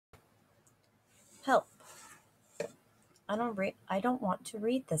Help. I don't want to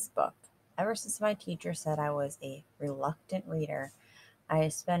read this book. Ever since my teacher said I was a reluctant reader, I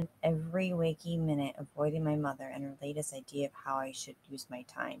have spent every waking minute avoiding my mother and her latest idea of how I should use my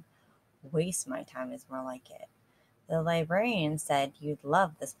time. Waste my time is more like it. The librarian said you'd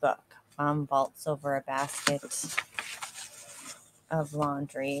love this book. Mom vaults over a basket of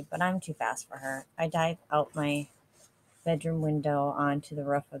laundry, but I'm too fast for her. I dive out my bedroom window onto the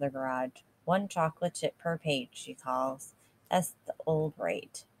roof of the garage. One chocolate chip per page, she calls. That's the old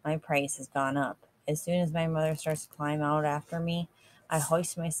rate. My price has gone up. As soon as my mother starts to climb out after me, I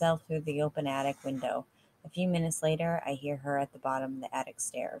hoist myself through the open attic window. A few minutes later, I hear her at the bottom of the attic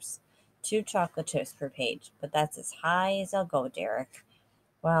stairs. Two chocolate chips per page, but that's as high as I'll go, Derek.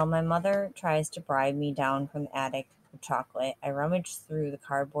 While my mother tries to bribe me down from the attic with chocolate, I rummage through the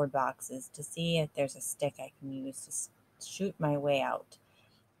cardboard boxes to see if there's a stick I can use to shoot my way out.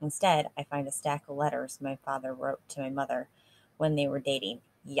 Instead, I find a stack of letters my father wrote to my mother when they were dating.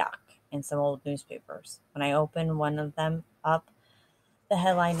 Yuck. And some old newspapers. When I open one of them up, the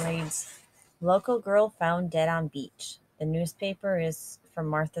headline reads, Local girl found dead on beach. The newspaper is from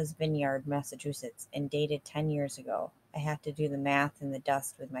Martha's Vineyard, Massachusetts, and dated 10 years ago. I have to do the math in the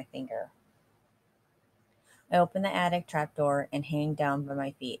dust with my finger. I open the attic trapdoor and hang down by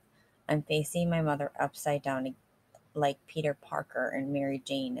my feet. I'm facing my mother upside down like Peter Parker and Mary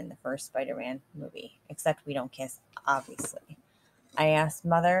Jane in the first Spider-Man movie, except we don't kiss, obviously. I asked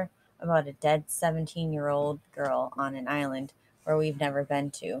Mother about a dead 17-year-old girl on an island where we've never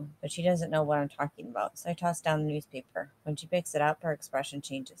been to, but she doesn't know what I'm talking about, so I toss down the newspaper. When she picks it up, her expression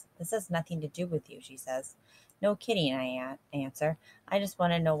changes. This has nothing to do with you, she says. No kidding, I answer. I just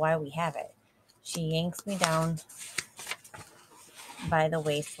want to know why we have it. She yanks me down by the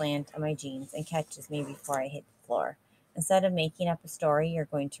waistband of my jeans and catches me before I hit the floor. Instead of making up a story, you're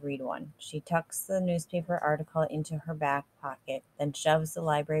going to read one. She tucks the newspaper article into her back pocket, then shoves the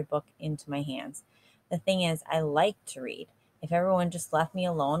library book into my hands. The thing is, I like to read. If everyone just left me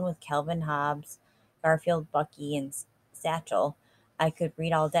alone with Calvin Hobbes, Garfield, Bucky, and Satchel, I could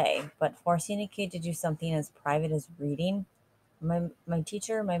read all day. But forcing a kid to do something as private as reading, my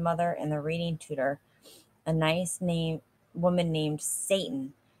teacher, my mother, and the reading tutor, a nice name woman named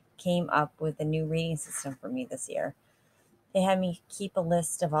Satan, came up with a new reading system for me this year. They had me keep a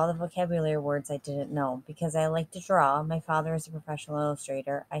list of all the vocabulary words I didn't know. Because I like to draw, my father is a professional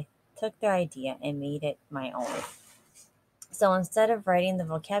illustrator, I took their idea and made it my own. So instead of writing the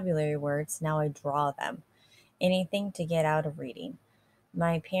vocabulary words, now I draw them. Anything to get out of reading.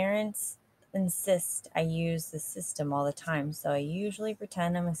 My parents insist I use the system all the time, so I usually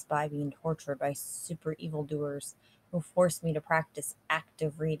pretend I'm a spy being tortured by super evildoers who force me to practice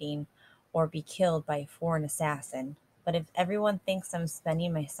active reading or be killed by a foreign assassin. But if everyone thinks I'm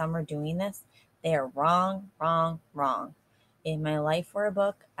spending my summer doing this, they are wrong, wrong, wrong. If my life were a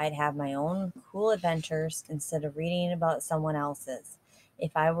book, I'd have my own cool adventures instead of reading about someone else's.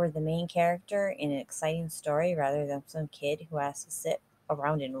 If I were the main character in an exciting story rather than some kid who has to sit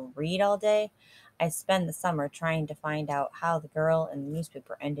around and read all day, I'd spend the summer trying to find out how the girl in the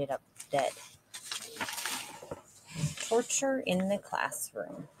newspaper ended up dead. Torture in the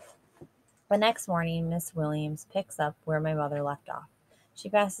classroom. The next morning, Miss Williams picks up where my mother left off. She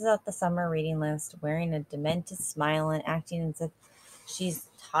passes out the summer reading list, wearing a demented smile and acting as if she's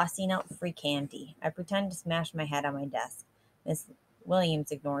tossing out free candy. I pretend to smash my head on my desk. Miss Williams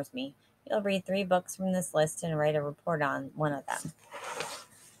ignores me. You'll read 3 books from this list and write a report on one of them.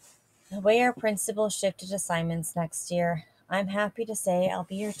 The way our principal shifted assignments next year, I'm happy to say I'll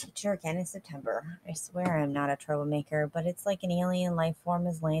be your teacher again in September. I swear I'm not a troublemaker, but it's like an alien life form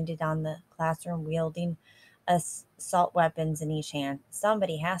has landed on the classroom wielding assault weapons in each hand.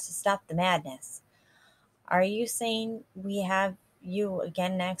 Somebody has to stop the madness. Are you saying we have you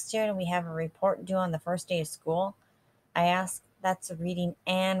again next year and we have a report due on the first day of school? I ask. That's a reading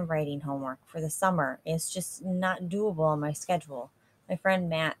and writing homework for the summer. It's just not doable on my schedule. My friend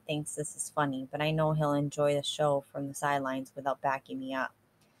Matt thinks this is funny, but I know he'll enjoy the show from the sidelines without backing me up.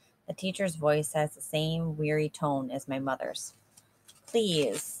 The teacher's voice has the same weary tone as my mother's.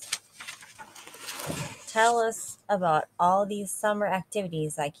 Please tell us about all these summer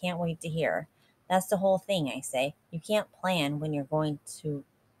activities I can't wait to hear. That's the whole thing, I say. You can't plan when you're going to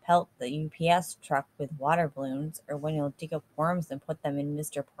pelt the UPS truck with water balloons, or when you'll dig up worms and put them in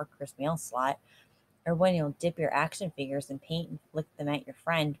Mr. Parker's mail slot, or when you'll dip your action figures in paint and flick them at your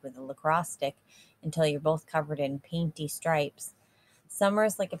friend with a lacrosse stick until you're both covered in painty stripes. Summer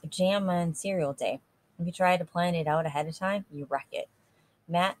is like a pajama and cereal day. If you try to plan it out ahead of time, you wreck it.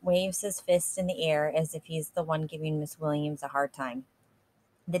 Matt waves his fist in the air as if he's the one giving Miss Williams a hard time.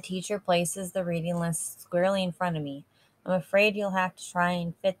 The teacher places the reading list squarely in front of me. I'm afraid you'll have to try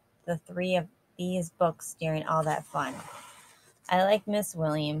and fit the three of these books during all that fun. I like Miss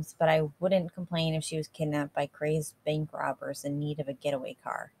Williams, but I wouldn't complain if she was kidnapped by crazed bank robbers in need of a getaway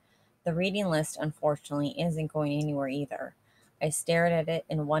car. The reading list, unfortunately, isn't going anywhere either. I stared at it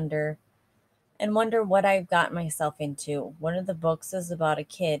and wonder what I've got myself into. One of the books is about a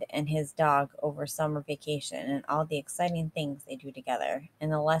kid and his dog over summer vacation and all the exciting things they do together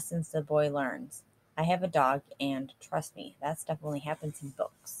and the lessons the boy learns. I have a dog, and trust me, that stuff only happens in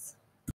books.